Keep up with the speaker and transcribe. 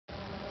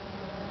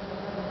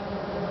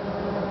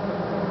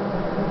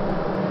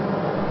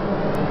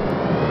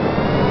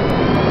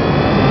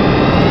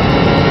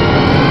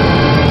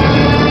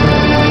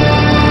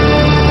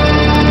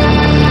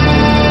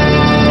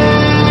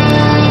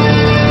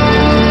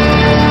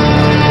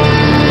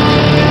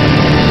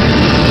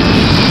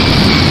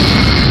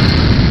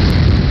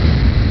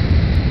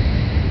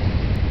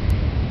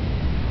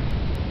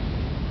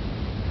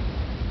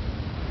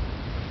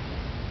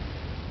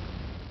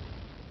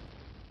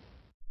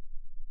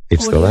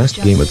It's the last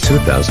game of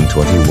 2021,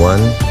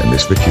 and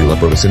this the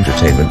Q-Levels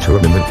Entertainment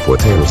Tournament for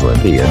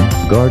Tailslandian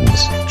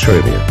Gardens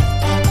Trivia.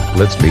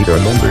 Let's meet our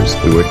members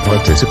who are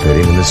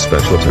participating in this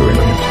special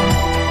tournament.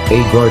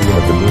 A Guardian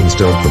of the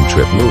Moonstone from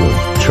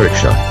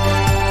Trickshot.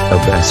 A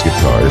bass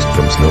guitarist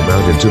from Snow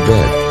Mountain to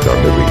Bed,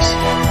 Darma Reese.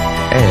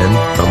 And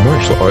a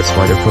martial arts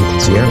fighter from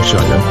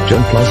Xiangshan,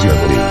 Jun ChaoXiang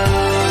Li.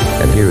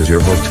 And here is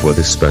your host for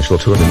this special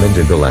tournament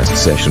in the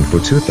last session for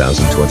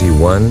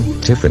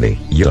 2021, Tiffany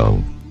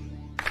Young.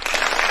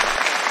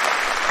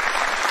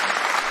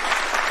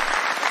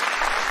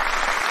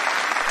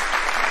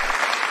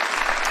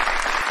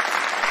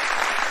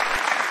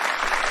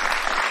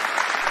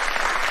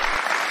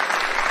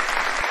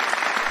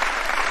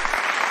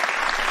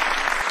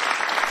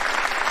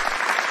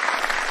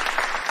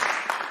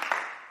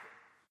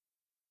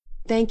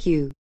 Thank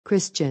you,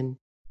 Christian.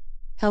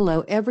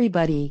 Hello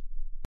everybody.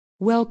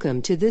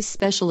 Welcome to this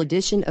special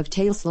edition of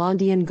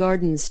Tailslandian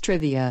Gardens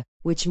Trivia,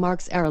 which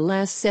marks our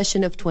last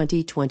session of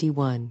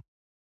 2021.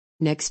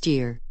 Next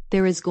year,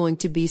 there is going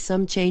to be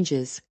some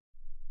changes.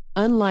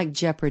 Unlike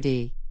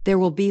Jeopardy, there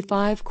will be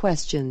 5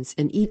 questions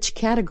in each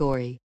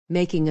category,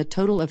 making a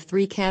total of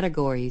 3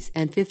 categories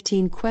and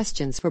 15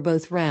 questions for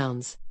both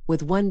rounds,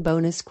 with 1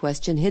 bonus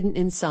question hidden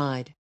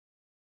inside.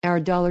 Our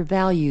dollar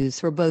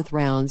values for both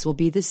rounds will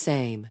be the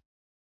same.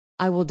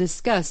 I will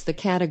discuss the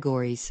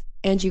categories,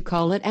 and you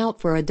call it out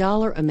for a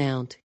dollar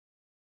amount.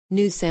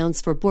 New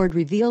sounds for board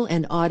reveal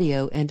and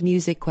audio and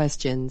music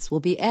questions will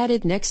be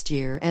added next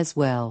year as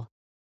well.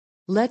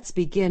 Let's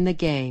begin the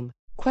game.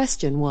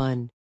 Question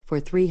 1.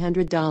 For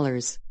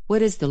 $300,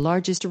 what is the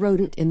largest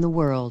rodent in the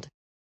world?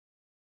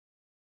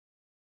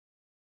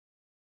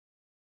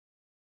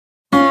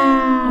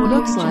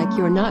 Looks like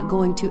you're not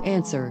going to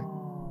answer.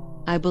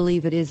 I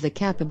believe it is the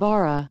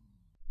capybara.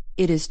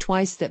 It is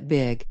twice that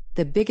big,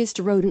 the biggest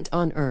rodent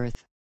on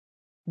Earth.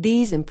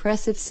 These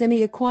impressive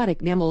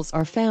semi-aquatic mammals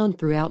are found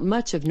throughout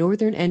much of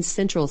northern and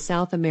central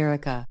South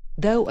America,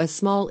 though a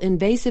small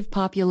invasive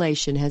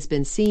population has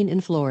been seen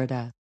in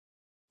Florida.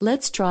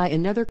 Let's try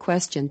another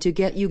question to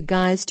get you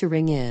guys to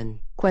ring in.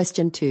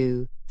 Question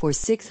 2. For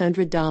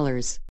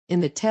 $600, in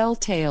The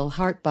Telltale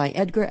Heart by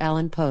Edgar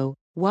Allan Poe,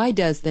 why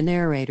does the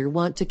narrator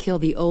want to kill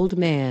the old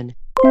man?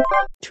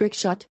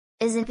 Trickshot.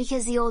 Is it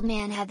because the old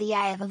man had the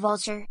eye of a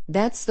vulture?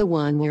 That's the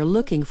one we're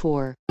looking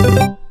for.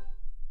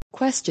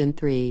 Question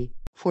 3.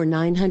 For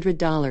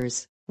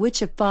 $900,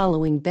 which of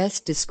following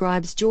best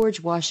describes George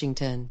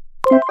Washington?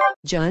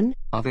 Jun?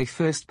 Are they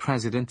first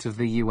president of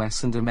the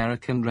US and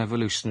American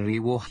Revolutionary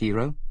War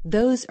hero?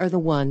 Those are the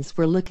ones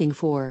we're looking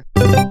for.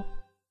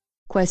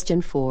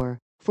 Question 4.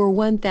 For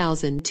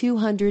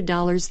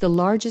 $1,200, the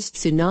largest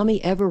tsunami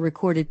ever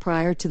recorded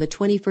prior to the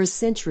 21st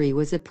century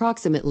was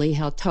approximately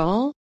how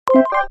tall?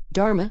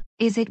 Darma?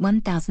 Is it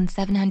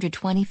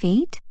 1,720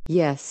 feet?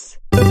 Yes.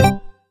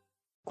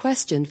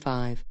 Question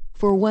 5.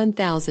 For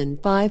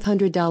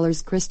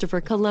 $1,500,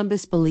 Christopher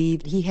Columbus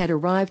believed he had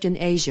arrived in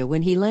Asia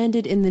when he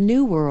landed in the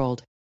New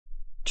World.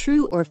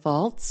 True or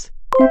false?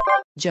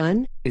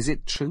 Jun? Is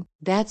it true?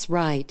 That's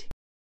right.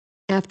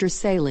 After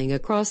sailing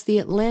across the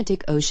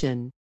Atlantic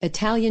Ocean,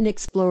 Italian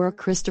explorer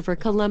Christopher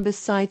Columbus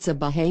sights a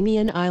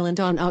Bahamian island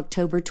on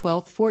October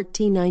 12,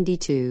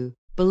 1492,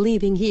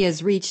 believing he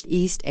has reached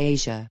East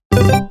Asia.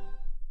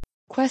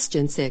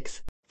 Question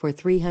 6. For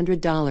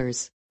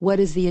 $300, what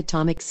is the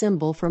atomic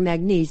symbol for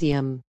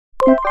magnesium?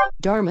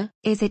 Darma?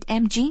 Is it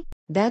Mg?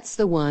 That's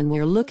the one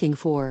we're looking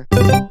for.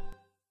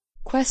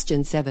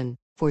 Question 7.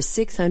 For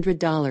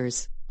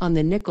 $600, on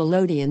the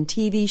Nickelodeon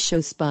TV show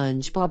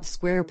SpongeBob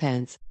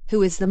SquarePants,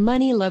 who is the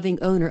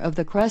money-loving owner of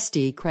the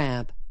Krusty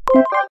Krab?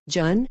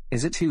 Jun?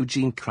 Is it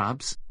Eugene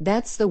Krabs?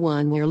 That's the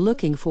one we're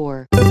looking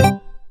for.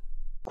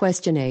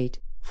 Question 8.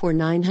 For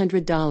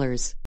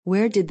 $900,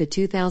 where did the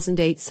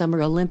 2008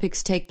 Summer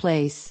Olympics take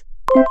place?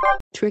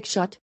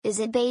 Trickshot. Is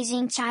it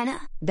Beijing,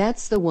 China?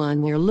 That's the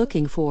one we're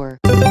looking for.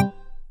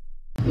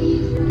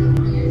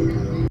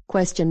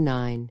 Question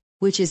 9,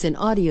 which is an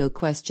audio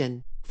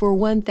question. For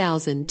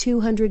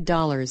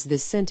 $1,200,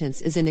 this sentence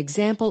is an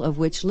example of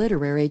which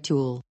literary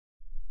tool?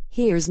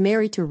 Here's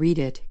Mary to read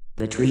it.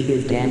 The tree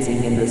is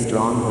dancing in the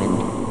strong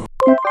wind.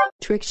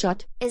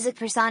 Trickshot. Is it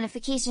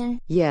personification?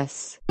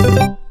 Yes.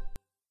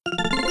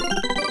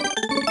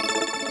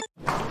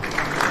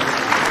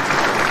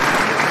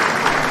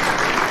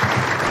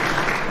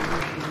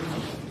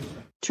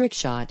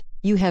 Trickshot,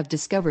 you have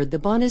discovered the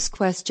bonus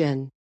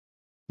question.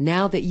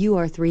 Now that you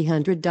are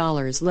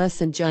 $300 less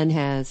than Jun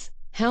has,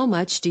 how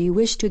much do you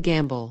wish to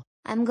gamble?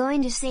 I'm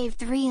going to save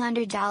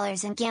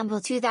 $300 and gamble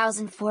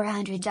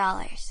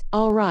 $2,400.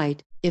 All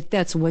right, if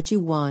that's what you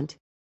want.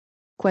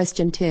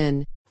 Question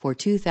 10. For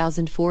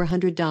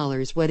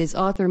 $2,400, what is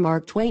author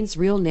Mark Twain's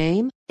real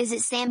name? Is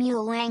it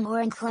Samuel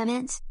Langhorne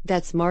Clemens?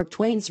 That's Mark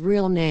Twain's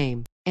real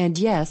name. And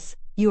yes,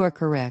 you are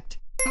correct.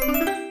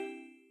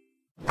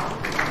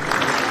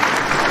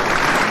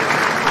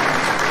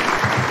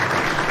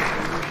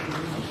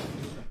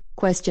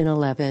 Question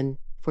 11.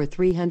 For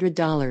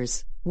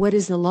 $300, what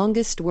is the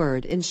longest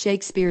word in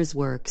Shakespeare's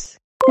works?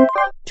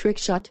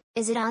 Trickshot.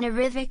 Is it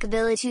honorific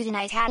ability to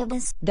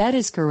Nightabus? That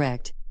is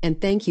correct, and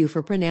thank you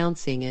for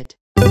pronouncing it.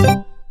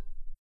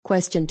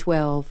 Question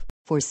 12.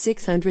 For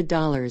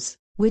 $600,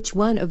 which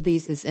one of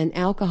these is an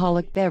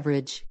alcoholic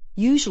beverage,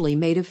 usually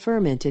made of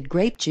fermented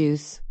grape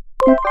juice?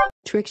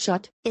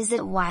 Trickshot. Is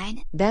it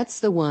wine?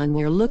 That's the one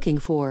we're looking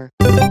for.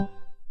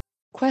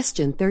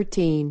 Question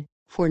 13.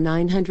 For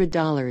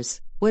 $900,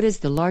 what is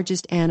the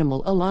largest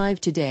animal alive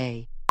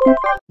today?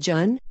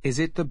 Jun? Is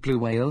it the blue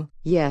whale?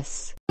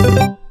 Yes.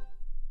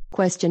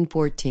 Question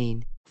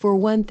 14. For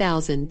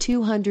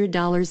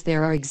 $1,200,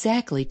 there are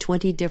exactly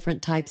 20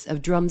 different types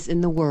of drums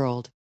in the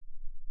world.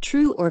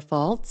 True or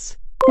false?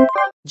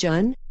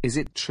 Jun? Is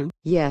it true?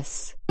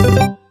 Yes.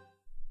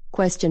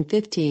 Question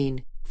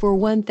 15. For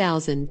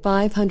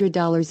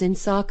 $1,500 in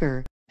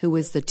soccer, who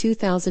was the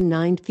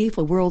 2009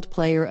 FIFA World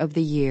Player of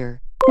the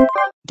Year?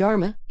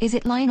 Darma? Is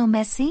it Lionel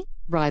Messi?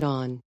 Right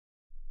on.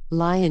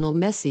 Lionel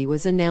Messi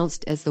was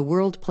announced as the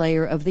World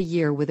Player of the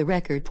Year with a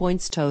record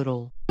points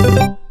total.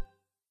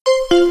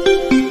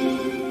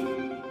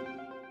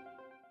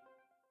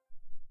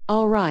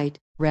 Alright,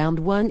 round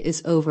 1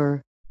 is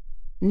over.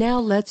 Now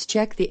let's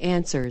check the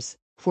answers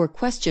for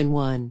question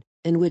 1,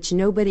 in which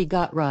nobody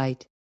got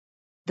right.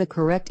 The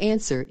correct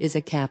answer is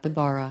a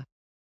capybara.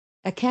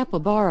 A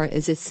capybara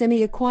is a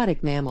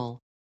semi-aquatic mammal.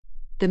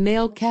 The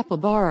male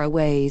capybara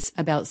weighs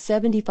about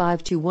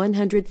 75 to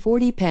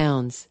 140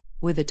 pounds,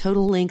 with a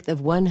total length of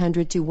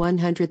 100 to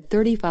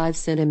 135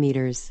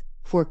 centimeters.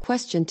 For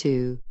question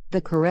 2,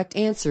 the correct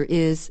answer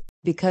is,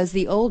 because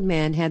the old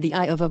man had the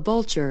eye of a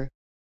vulture.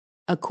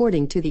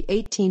 According to the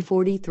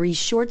 1843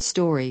 short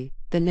story,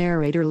 the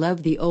narrator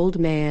loved the old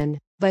man,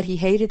 but he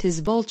hated his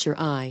vulture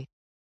eye.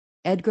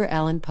 Edgar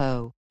Allan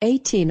Poe,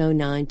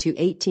 1809 to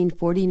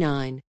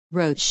 1849,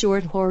 wrote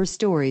short horror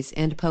stories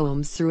and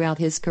poems throughout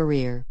his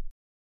career.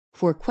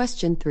 For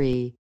question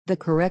 3, the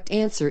correct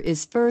answer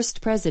is first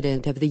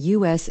President of the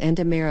U.S. and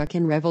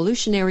American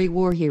Revolutionary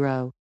War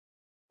hero.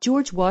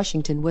 George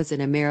Washington was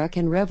an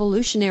American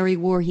Revolutionary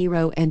War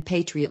hero and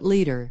patriot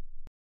leader.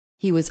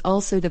 He was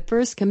also the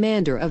first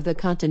commander of the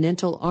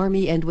Continental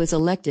Army and was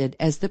elected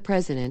as the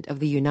President of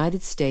the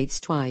United States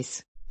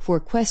twice. For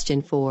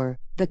question 4,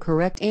 the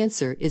correct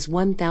answer is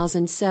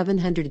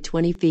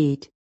 1,720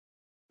 feet.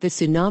 The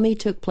tsunami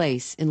took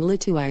place in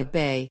Lituia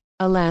Bay,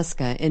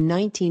 Alaska in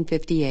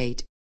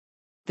 1958.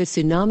 The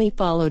tsunami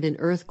followed an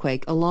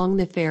earthquake along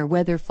the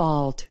Fairweather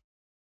Fault.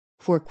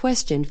 For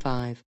question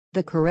 5,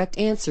 the correct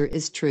answer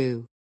is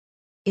true.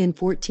 In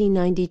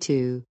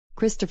 1492,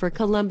 Christopher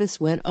Columbus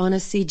went on a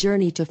sea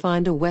journey to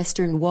find a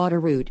western water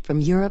route from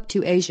Europe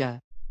to Asia.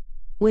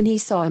 When he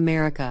saw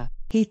America,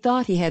 he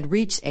thought he had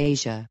reached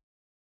Asia.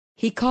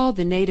 He called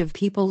the native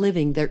people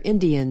living there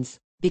Indians,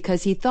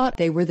 because he thought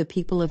they were the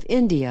people of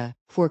India.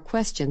 For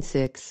question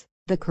 6,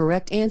 the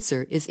correct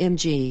answer is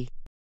Mg.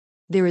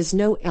 There is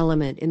no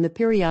element in the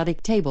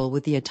periodic table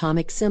with the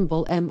atomic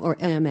symbol M or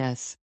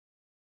Ms.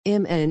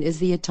 Mn is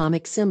the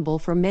atomic symbol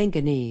for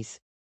manganese.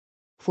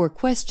 For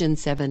question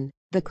 7,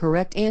 the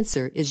correct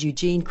answer is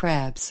Eugene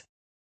Krabs.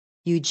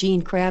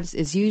 Eugene Krabs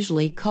is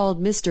usually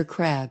called Mr.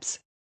 Krabs.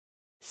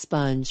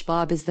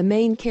 SpongeBob is the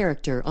main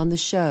character on the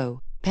show.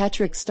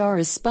 Patrick Star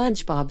is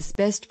SpongeBob's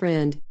best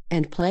friend,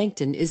 and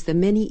Plankton is the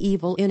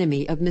mini-evil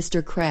enemy of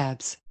Mr.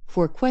 Krabs.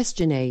 For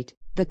question 8,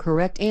 the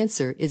correct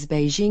answer is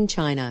Beijing,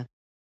 China.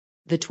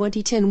 The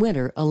 2010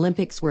 Winter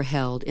Olympics were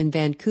held in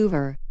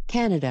Vancouver,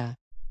 Canada.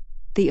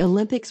 The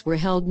Olympics were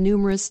held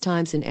numerous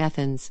times in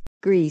Athens,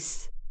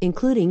 Greece,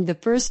 including the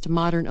first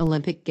modern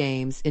Olympic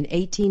Games in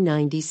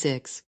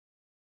 1896.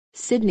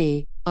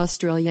 Sydney,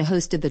 Australia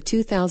hosted the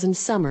 2000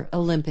 Summer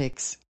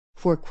Olympics.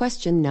 For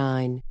question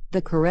 9,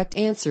 the correct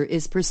answer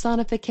is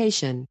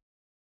personification.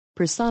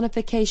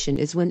 Personification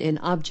is when an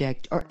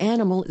object or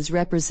animal is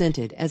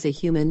represented as a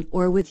human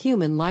or with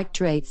human-like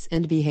traits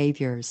and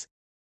behaviors.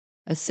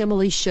 A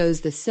simile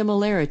shows the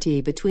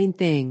similarity between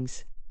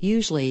things,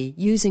 usually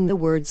using the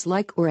words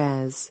like or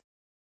as.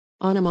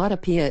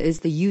 Onomatopoeia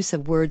is the use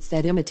of words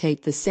that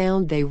imitate the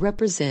sound they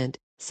represent,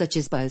 such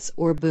as buzz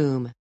or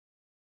boom.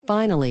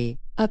 Finally,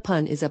 a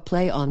pun is a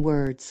play on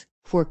words.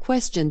 For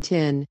question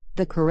 10,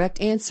 the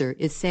correct answer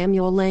is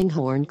Samuel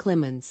Langhorne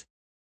Clemens.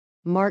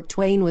 Mark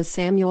Twain was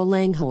Samuel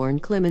Langhorne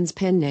Clemens'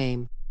 pen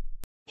name.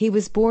 He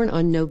was born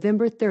on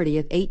November 30,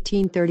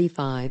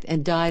 1835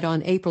 and died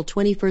on April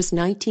 21,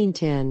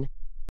 1910.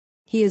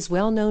 He is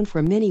well known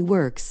for many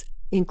works,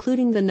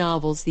 including the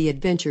novels The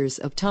Adventures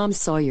of Tom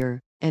Sawyer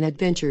and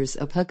Adventures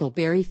of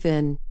Huckleberry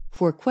Finn.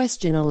 For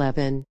question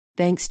 11,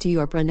 thanks to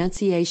your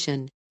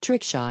pronunciation,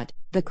 Trickshot,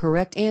 the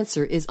correct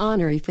answer is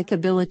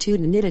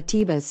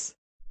honorificabilitudinitibus.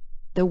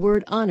 The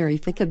word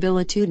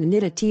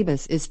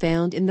honorificabilitudinitibus is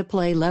found in the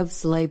play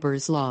Love's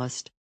Labour's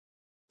Lost.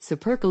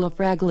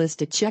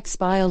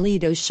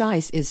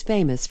 Supercalifragilisticexpialidocious is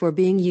famous for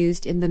being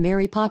used in the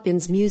Mary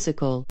Poppins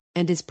musical,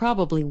 and is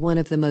probably one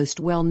of the most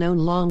well-known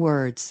long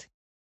words.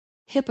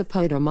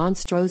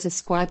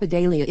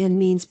 Hippopotamonstrosusquipedalian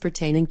means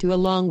pertaining to a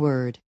long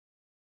word.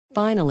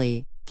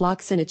 Finally,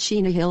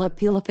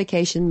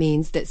 floxinochinahilapilification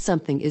means that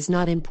something is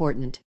not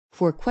important.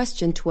 For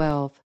question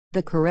 12,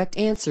 the correct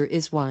answer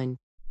is wine.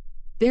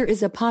 There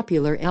is a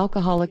popular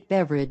alcoholic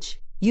beverage,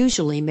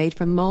 usually made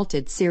from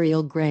malted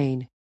cereal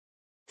grain.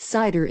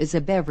 Cider is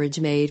a beverage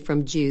made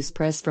from juice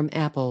pressed from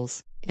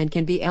apples, and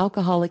can be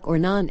alcoholic or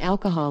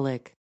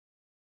non-alcoholic.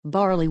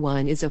 Barley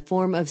wine is a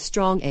form of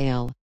strong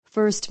ale,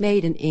 first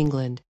made in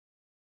England.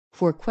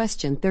 For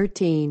question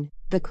 13,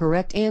 the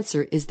correct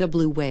answer is the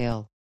blue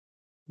whale.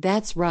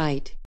 That's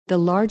right, the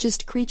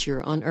largest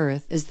creature on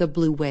Earth is the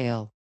blue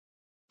whale.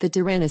 The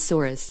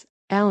Tyrannosaurus,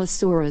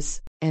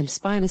 Allosaurus, and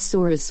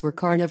Spinosaurus were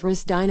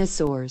carnivorous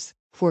dinosaurs.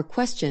 For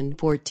question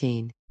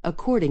 14,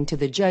 according to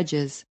the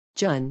judges,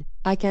 Jun,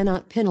 I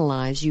cannot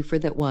penalize you for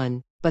that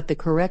one, but the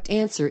correct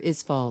answer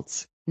is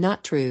false,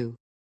 not true.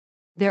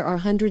 There are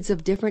hundreds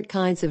of different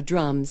kinds of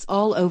drums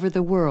all over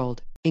the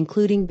world,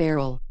 including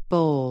barrel,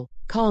 bowl,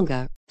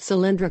 conga,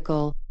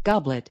 cylindrical,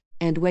 goblet,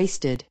 and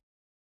waisted.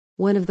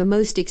 One of the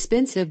most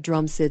expensive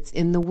drum sets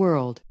in the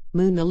world,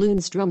 Moon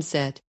Loon's drum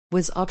set,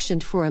 was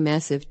auctioned for a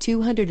massive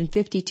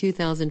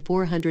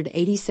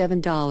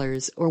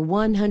 $252,487 or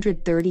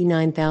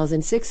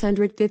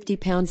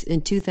 £139,650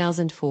 in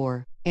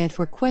 2004. And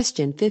for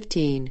question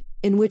 15,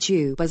 in which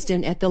you buzzed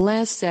in at the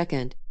last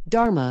second,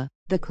 Darma,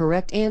 the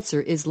correct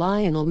answer is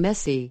Lionel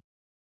Messi.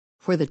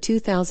 For the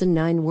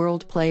 2009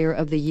 World Player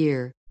of the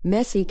Year,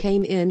 Messi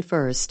came in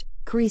first,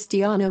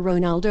 Cristiano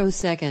Ronaldo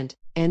second,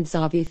 and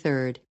Xavi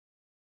third.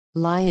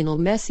 Lionel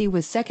Messi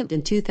was second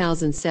in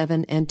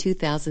 2007 and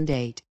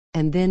 2008,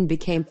 and then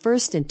became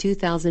first in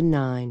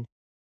 2009.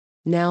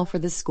 Now for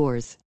the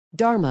scores.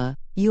 Darma,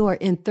 you are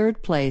in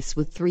third place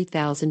with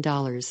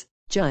 $3,000.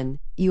 Jun,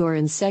 you are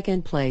in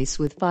second place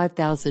with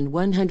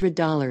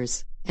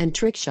 $5,100. And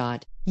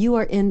Trickshot, you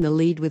are in the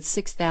lead with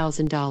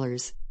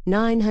 $6,000,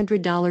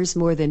 $900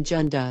 more than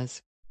Jun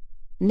does.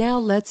 Now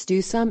let's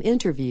do some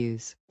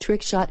interviews.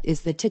 Trickshot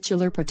is the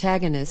titular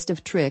protagonist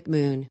of Trick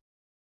Moon.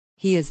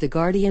 He is the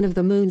guardian of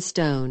the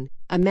Moonstone,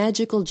 a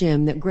magical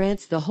gem that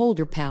grants the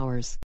holder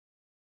powers.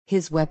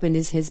 His weapon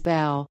is his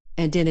bow,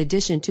 and in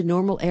addition to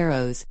normal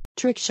arrows,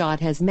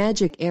 Trickshot has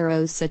magic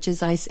arrows such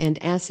as ice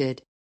and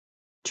acid.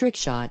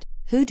 Trickshot,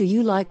 who do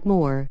you like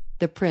more,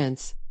 the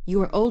prince,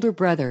 your older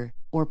brother,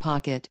 or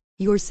Pocket,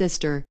 your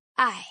sister?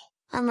 I,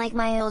 unlike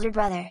my older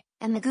brother,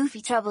 am a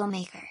goofy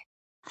troublemaker.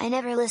 I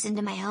never listen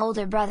to my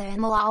older brother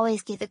and will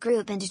always get the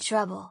group into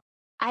trouble.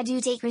 I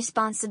do take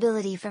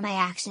responsibility for my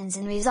actions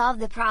and resolve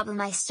the problem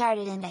I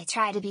started, and I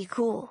try to be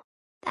cool.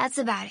 That's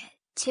about it,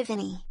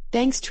 Tiffany.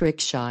 Thanks,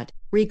 Trickshot,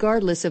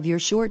 regardless of your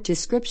short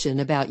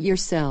description about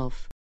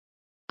yourself.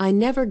 I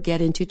never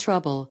get into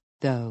trouble,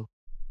 though.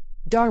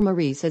 Darma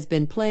Reese has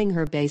been playing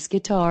her bass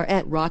guitar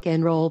at Rock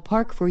and Roll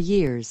Park for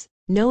years,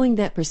 knowing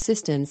that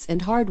persistence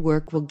and hard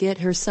work will get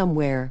her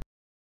somewhere.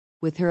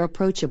 With her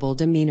approachable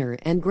demeanor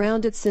and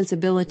grounded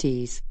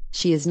sensibilities,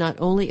 she is not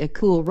only a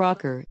cool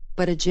rocker,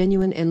 but a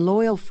genuine and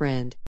loyal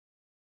friend.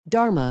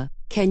 Darma,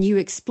 can you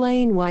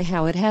explain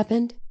how it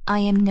happened? I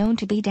am known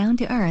to be down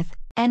to earth,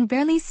 and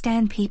barely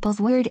stand people's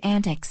weird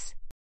antics.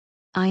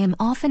 I am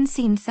often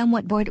seen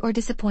somewhat bored or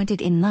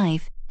disappointed in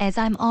life, as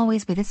I'm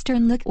always with a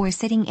stern look or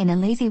sitting in a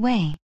lazy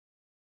way.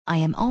 I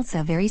am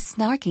also very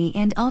snarky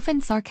and often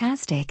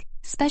sarcastic,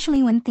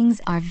 especially when things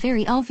are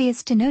very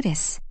obvious to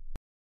notice.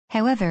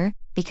 However,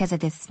 because of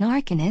this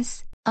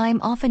snarkiness,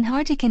 I'm often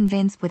hard to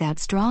convince without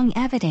strong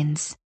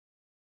evidence.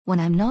 When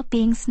I'm not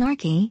being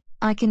snarky,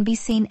 I can be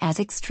seen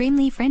as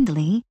extremely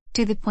friendly,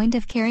 to the point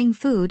of carrying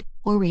food,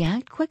 or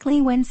react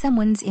quickly when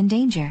someone's in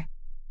danger.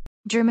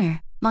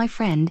 Drummer, my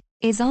friend,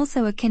 is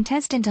also a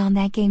contestant on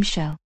that game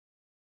show.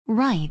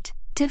 Right,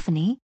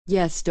 Tiffany?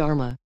 Yes,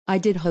 Darma, I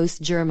did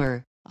host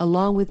Drummer,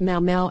 along with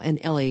Mau and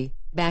Ellie,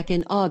 back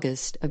in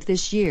August of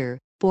this year,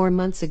 4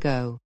 months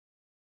ago.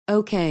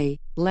 Okay,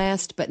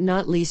 last but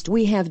not least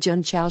we have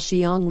Jun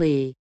ChaoXiang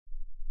Li.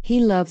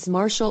 He loves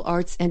martial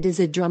arts and is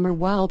a drummer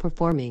while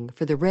performing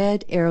for the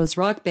Red Arrows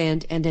rock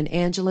band and an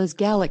Angela's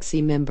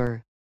Galaxy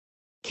member.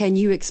 Can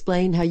you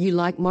explain how you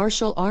like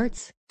martial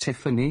arts?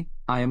 Tiffany,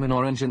 I am an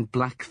orange and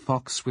black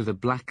fox with a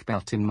black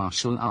belt in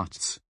martial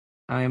arts.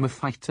 I am a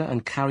fighter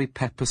and carry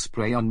pepper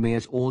spray on me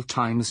at all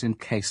times in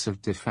case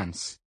of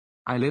defense.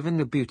 I live in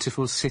the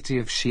beautiful city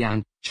of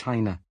Xi'an,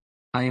 China.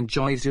 I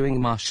enjoy doing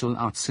martial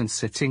arts and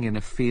sitting in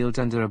a field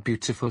under a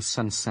beautiful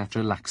sunset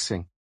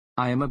relaxing.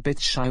 I am a bit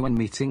shy when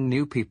meeting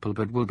new people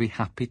but will be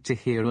happy to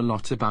hear a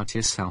lot about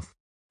yourself.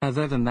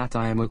 Other than that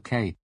I am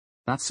okay.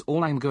 That's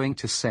all I'm going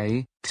to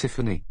say,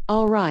 Tiffany.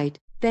 Alright,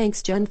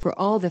 thanks Jun for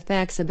all the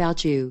facts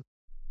about you.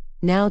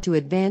 Now to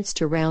advance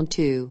to round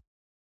 2.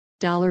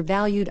 Dollar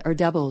valued are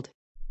doubled.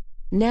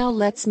 Now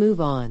let's move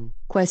on.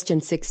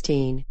 Question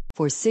 16,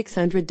 for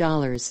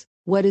 $600.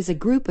 What is a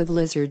group of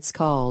lizards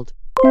called?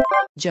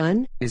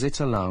 Jun? Is it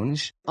a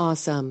lounge?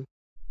 Awesome.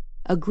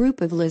 A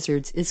group of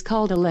lizards is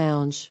called a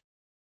lounge.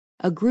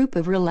 A group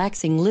of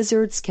relaxing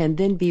lizards can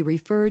then be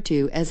referred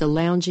to as a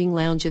lounging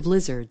lounge of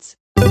lizards.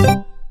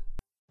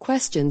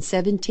 Question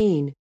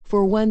 17,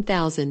 for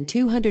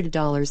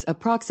 $1,200.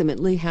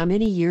 Approximately how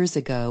many years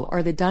ago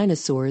are the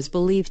dinosaurs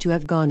believed to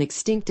have gone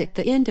extinct at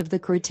the end of the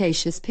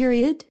Cretaceous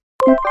period?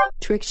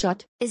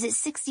 Trickshot. Is it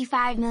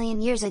 65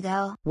 million years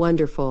ago?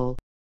 Wonderful.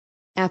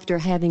 After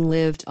having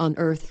lived on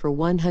Earth for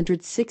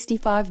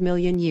 165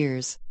 million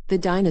years, the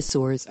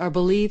dinosaurs are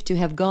believed to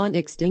have gone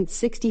extinct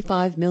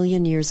 65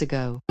 million years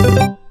ago.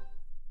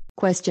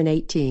 Question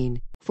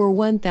 18. For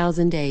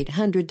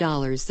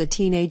 $1,800, the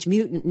Teenage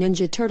Mutant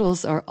Ninja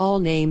Turtles are all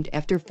named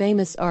after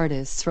famous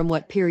artists from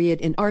what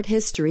period in art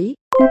history?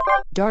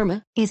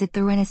 Darma. Is it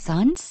the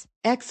Renaissance?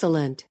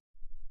 Excellent.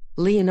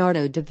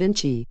 Leonardo da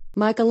Vinci,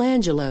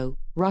 Michelangelo,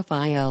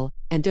 Raphael,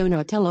 and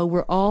Donatello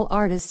were all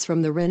artists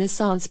from the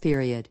Renaissance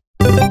period.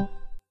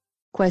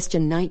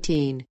 Question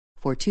 19.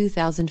 For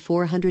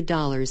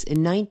 $2,400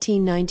 in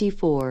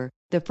 1994,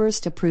 the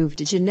first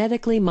approved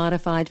genetically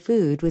modified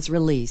food was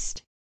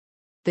released.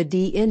 The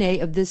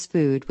DNA of this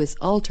food was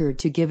altered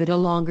to give it a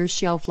longer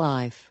shelf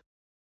life.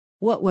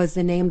 What was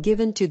the name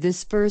given to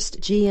this first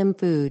GM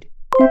food?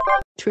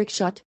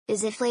 Trickshot.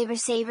 Is it Flavor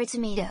Saver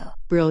Tomato?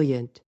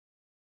 Brilliant.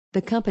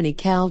 The company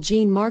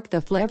Calgene marked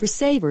the Flavor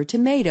Saver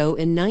tomato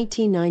in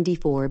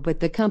 1994, but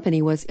the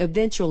company was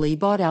eventually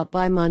bought out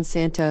by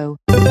Monsanto.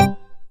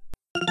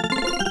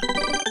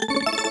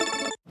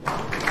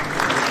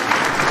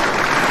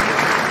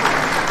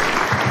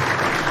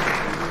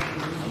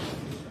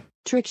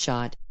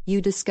 Trickshot,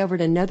 you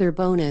discovered another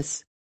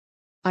bonus.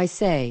 I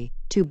say,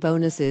 2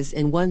 bonuses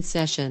in one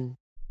session.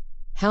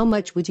 How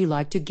much would you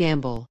like to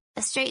gamble?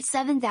 A straight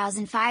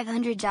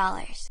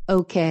 $7,500.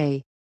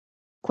 Okay.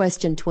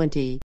 Question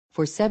 20.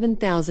 For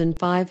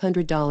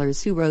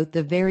 $7,500, who wrote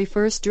the very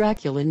first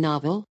Dracula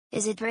novel?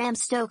 Is it Bram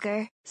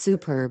Stoker?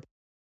 Superb.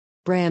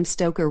 Bram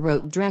Stoker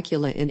wrote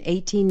Dracula in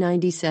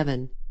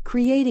 1897,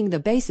 creating the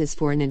basis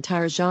for an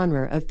entire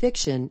genre of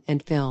fiction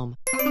and film.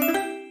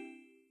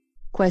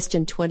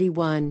 Question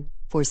 21.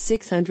 For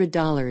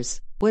 $600,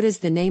 what is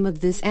the name of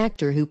this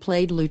actor who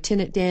played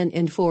Lieutenant Dan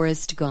in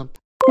Forrest Gump?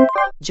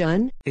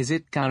 Jun? Is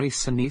it Gary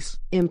Sinise?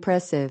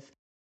 Impressive.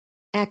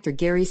 Actor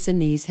Gary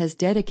Sinise has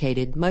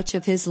dedicated much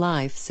of his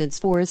life since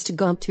Forrest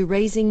Gump to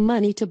raising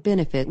money to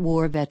benefit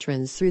war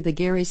veterans through the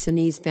Gary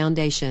Sinise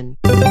Foundation.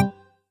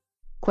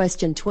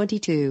 Question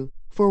 22.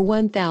 For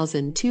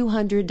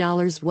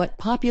 $1,200, what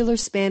popular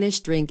Spanish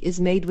drink is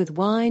made with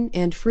wine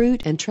and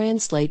fruit and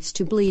translates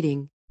to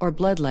bleeding, or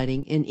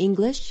bloodletting in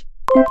English?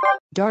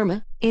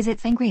 Darma. Is it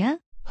sangria?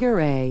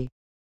 Hooray!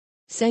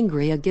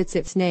 Sangria gets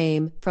its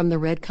name from the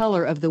red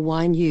color of the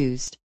wine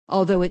used,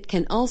 although it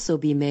can also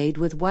be made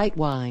with white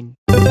wine.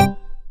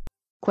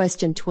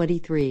 Question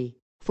 23.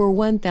 For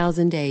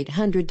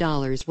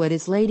 $1,800, what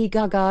is Lady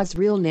Gaga's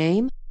real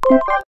name?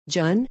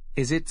 Jun?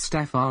 Is it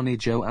Stefani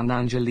Joanne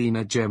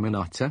Angelina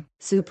Germanotta?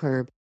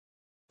 Superb.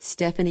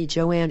 Stephanie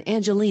Joanne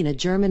Angelina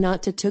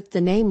Germanotta took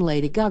the name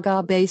Lady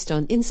Gaga based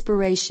on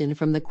inspiration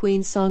from the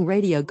Queen song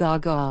Radio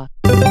Gaga.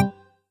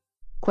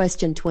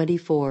 Question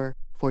 24.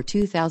 For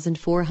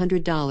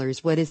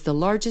 $2,400, what is the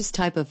largest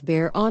type of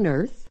bear on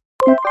Earth?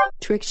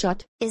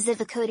 Trickshot. Is it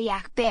the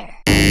Kodiak bear?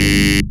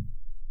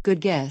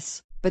 Good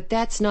guess, but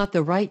that's not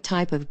the right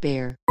type of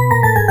bear.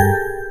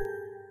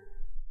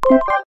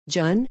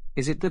 Jun?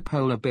 Is it the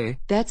polar bear?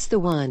 That's the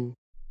one.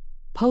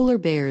 Polar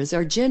bears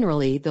are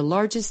generally the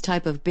largest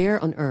type of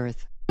bear on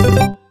Earth.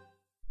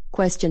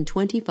 Question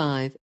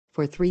 25.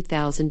 For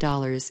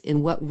 $3,000,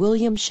 in what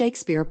William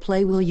Shakespeare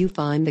play will you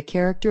find the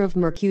character of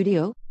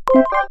Mercutio?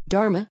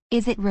 Darma.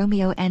 Is it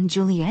Romeo and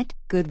Juliet?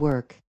 Good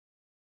work.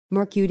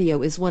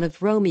 Mercutio is one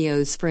of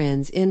Romeo's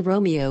friends in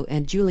Romeo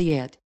and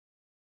Juliet.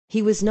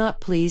 He was not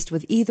pleased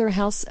with either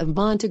House of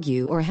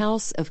Montague or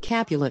House of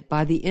Capulet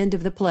by the end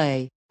of the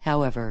play,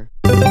 however.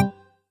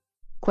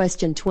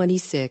 Question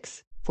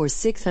 26. For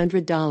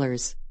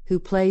 $600, who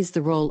plays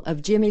the role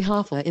of Jimmy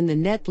Hoffa in the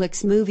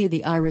Netflix movie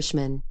The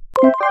Irishman?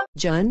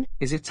 Jun?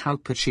 Is it Al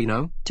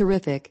Pacino?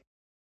 Terrific.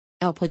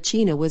 Al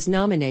Pacino was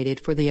nominated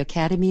for the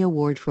Academy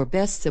Award for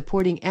Best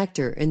Supporting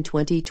Actor in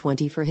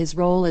 2020 for his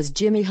role as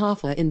Jimmy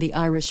Hoffa in The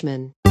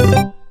Irishman.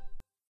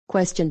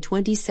 Question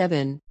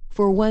 27.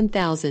 For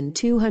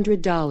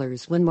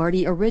 $1,200, when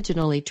Marty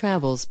originally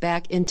travels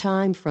back in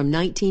time from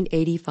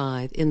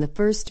 1985 in the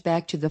first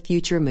Back to the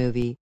Future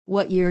movie,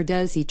 what year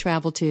does he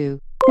travel to?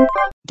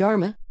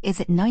 Darma. Is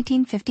it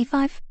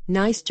 1955?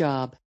 Nice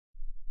job.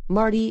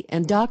 Marty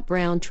and Doc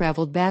Brown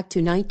traveled back to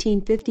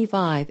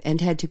 1955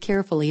 and had to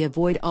carefully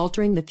avoid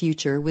altering the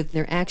future with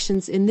their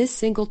actions in this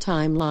single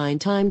timeline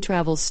time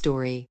travel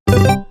story.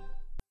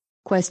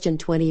 Question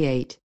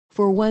 28.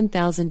 For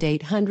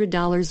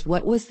 $1,800,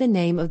 what was the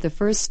name of the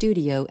first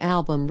studio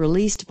album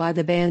released by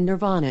the band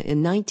Nirvana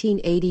in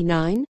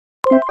 1989?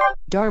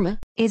 Darma.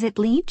 Is it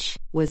Bleach?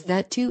 Was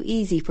that too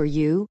easy for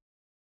you?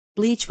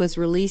 Bleach was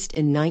released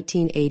in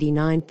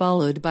 1989,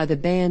 followed by the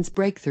band's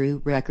breakthrough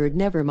record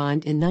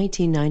Nevermind in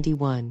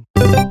 1991.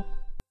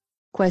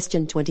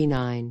 Question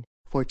 29.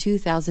 For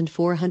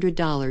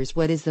 $2,400,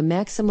 what is the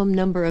maximum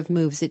number of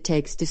moves it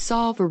takes to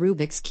solve a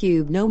Rubik's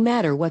Cube no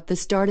matter what the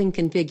starting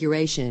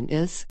configuration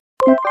is?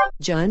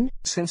 Jun?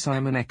 Since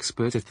I'm an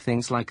expert at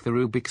things like the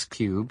Rubik's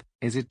Cube,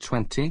 is it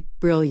 20?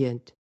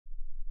 Brilliant.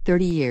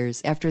 30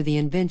 years after the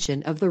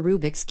invention of the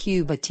Rubik's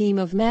Cube, a team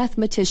of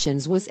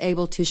mathematicians was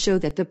able to show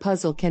that the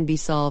puzzle can be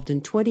solved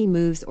in 20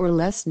 moves or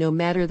less no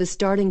matter the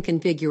starting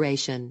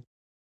configuration.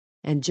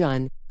 And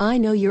Jun, I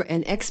know you're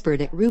an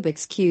expert at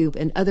Rubik's Cube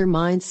and other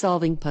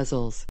mind-solving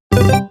puzzles.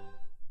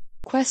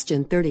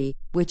 Question 30,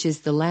 which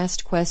is the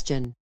last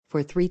question,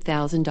 for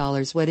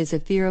 $3,000. What is a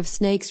fear of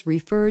snakes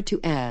referred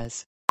to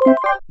as?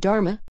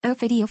 Darma?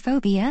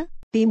 Ophidiophobia?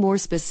 Be more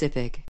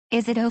specific.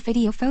 Is it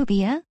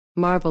ophidiophobia?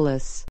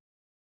 Marvelous.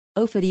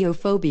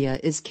 Ophidiophobia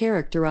is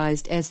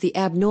characterized as the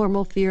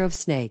abnormal fear of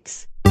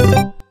snakes.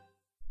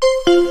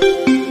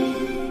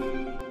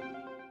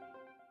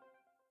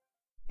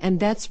 And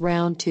that's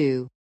round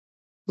 2.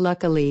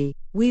 Luckily,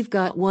 we've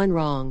got one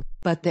wrong,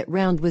 but that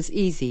round was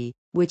easy,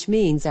 which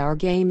means our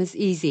game is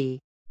easy.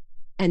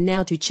 And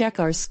now to check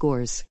our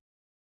scores.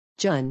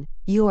 Jun,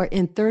 you are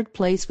in 3rd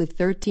place with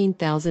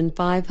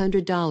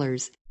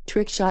 $13,500.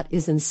 Trickshot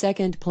is in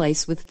 2nd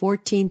place with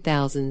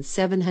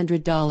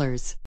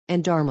 $14,700.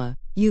 And Darma,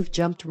 you've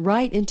jumped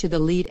right into the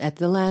lead at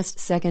the last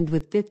second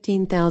with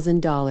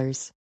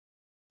 $15,000.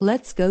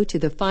 Let's go to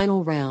the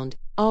final round.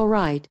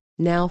 Alright,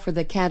 now for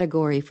the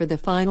category for the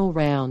final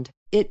round.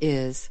 It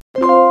is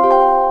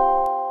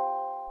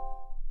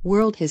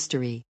World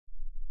History.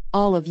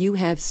 All of you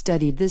have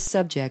studied this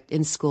subject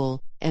in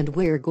school, and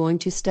we're going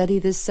to study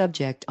this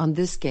subject on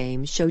this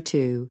game show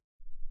too.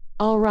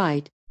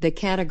 Alright, the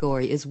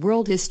category is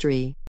World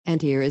History,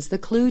 and here is the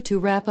clue to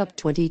wrap up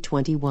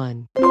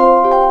 2021.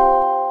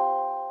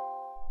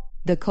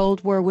 The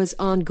Cold War was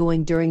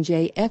ongoing during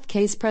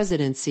JFK's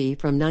presidency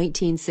from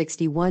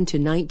 1961 to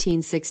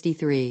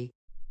 1963.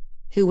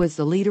 Who was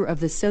the leader of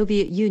the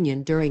Soviet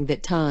Union during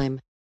that time?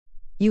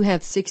 You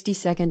have 60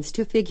 seconds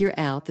to figure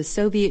out the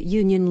Soviet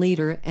Union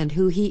leader and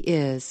who he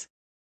is.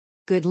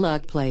 Good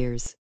luck,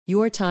 players.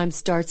 Your time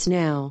starts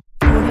now.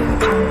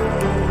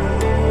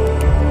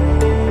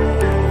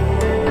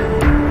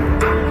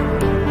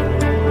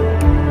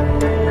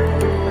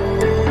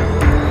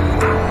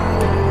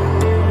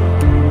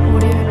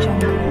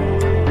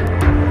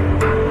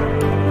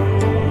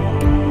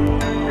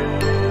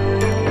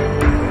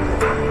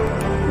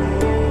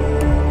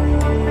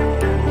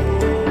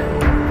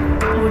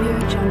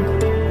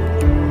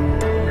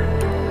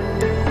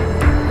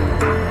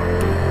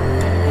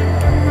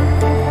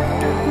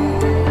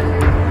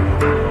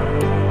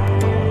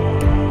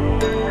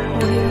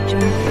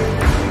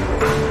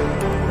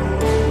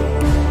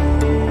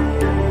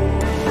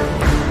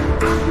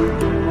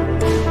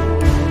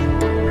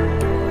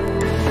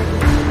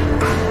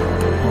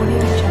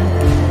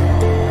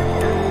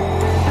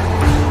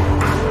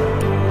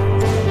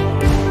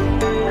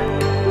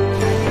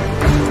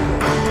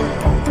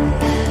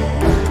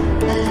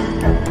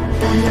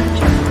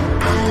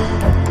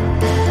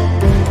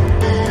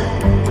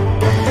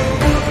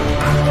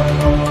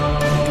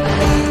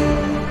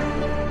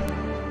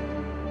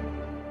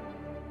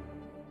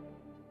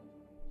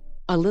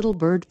 A little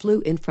bird flew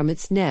in from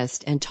its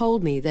nest and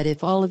told me that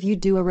if all of you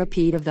do a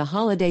repeat of the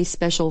holiday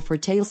special for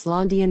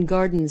Tailslandian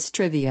Gardens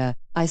trivia,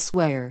 I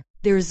swear,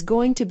 there's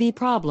going to be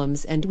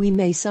problems and we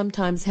may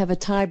sometimes have a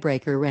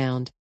tiebreaker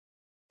round.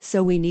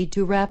 So we need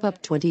to wrap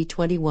up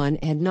 2021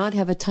 and not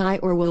have a tie,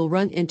 or we'll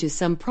run into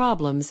some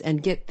problems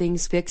and get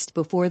things fixed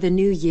before the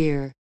new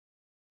year.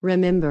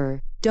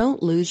 Remember,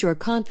 don't lose your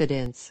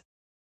confidence.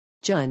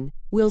 Jun,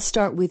 we'll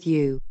start with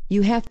you.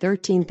 You have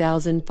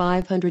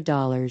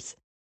 $13,500.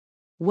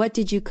 What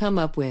did you come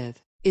up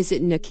with? Is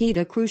it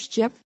Nikita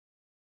Khrushchev?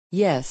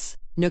 Yes,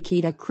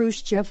 Nikita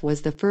Khrushchev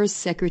was the first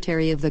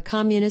secretary of the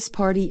Communist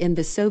Party in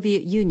the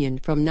Soviet Union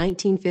from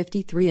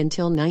 1953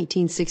 until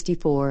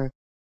 1964.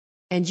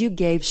 And you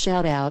gave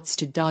shout-outs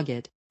to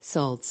Doggett,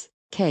 Schultz,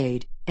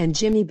 Cade, and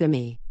Jimmy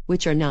Bimmy,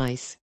 which are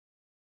nice.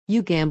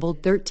 You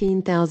gambled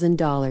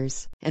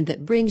 $13,000, and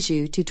that brings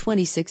you to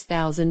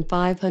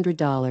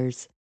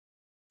 $26,500.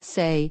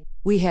 Say,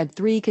 we had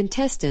 3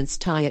 contestants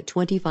tie at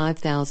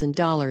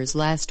 $25,000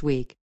 last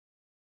week.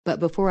 But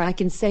before I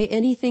can say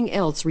anything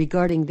else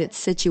regarding that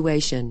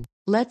situation,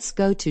 let's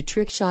go to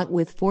Trickshot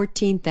with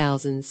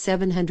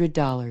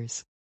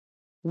 $14,700.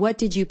 What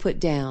did you put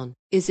down?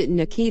 Is it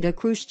Nikita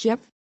Khrushchev?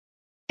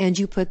 And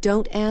you put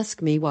 "Don't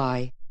ask me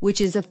why," which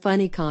is a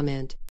funny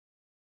comment.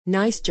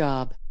 Nice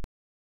job.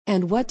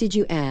 And what did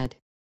you add?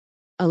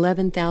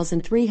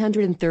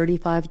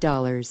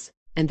 $11,335.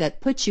 And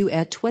that puts you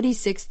at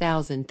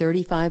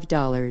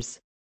 $26,035.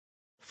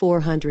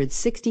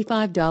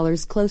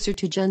 $465 closer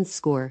to Jun's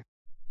score.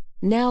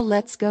 Now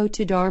let's go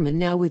to Darma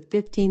now with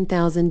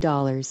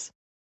 $15,000.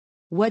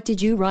 What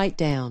did you write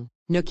down?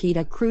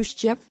 Nikita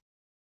Khrushchev?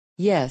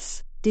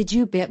 Yes. Did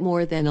you bet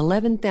more than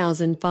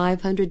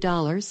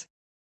 $11,500?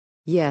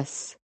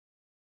 Yes.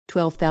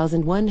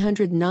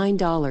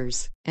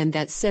 $12,109, and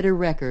that set a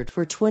record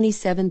for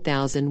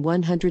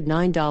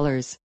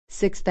 $27,109.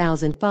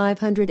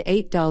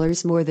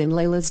 $6,508 more than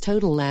Layla's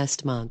total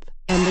last month.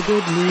 And the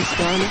good news,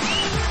 Darma?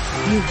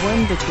 You've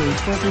won between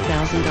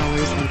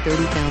 $20,000 and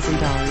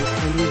 $30,000,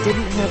 and we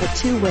didn't have a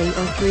 2-way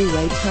or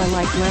 3-way tie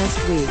like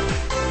last week.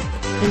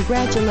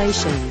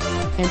 Congratulations!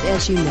 And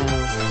as you know,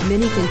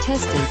 many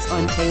contestants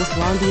on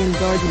Tailslandian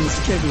Gardens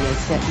Trivia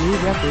set new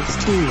records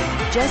too,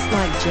 just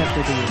like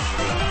Jeopardy!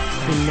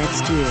 In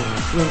next year,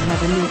 we'll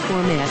have a new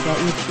format that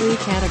with 3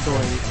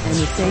 categories and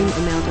the same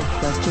amount of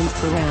questions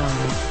per round.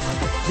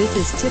 This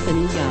is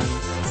Tiffany Young,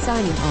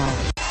 signing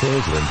off.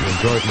 Tailslandian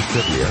Gardens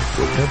Trivia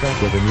will come back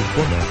with a new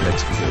format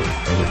next year,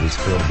 and it was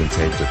filmed and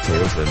taped at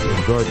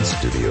Tailslandian Garden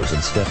Studios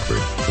in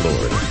Stepford,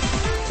 Florida.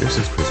 This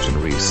is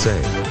Jun Li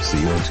saying, see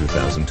you in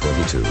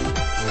 2022.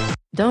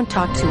 Don't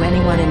talk to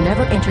anyone and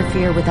never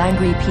interfere with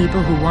angry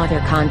people who want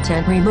their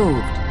content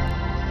removed.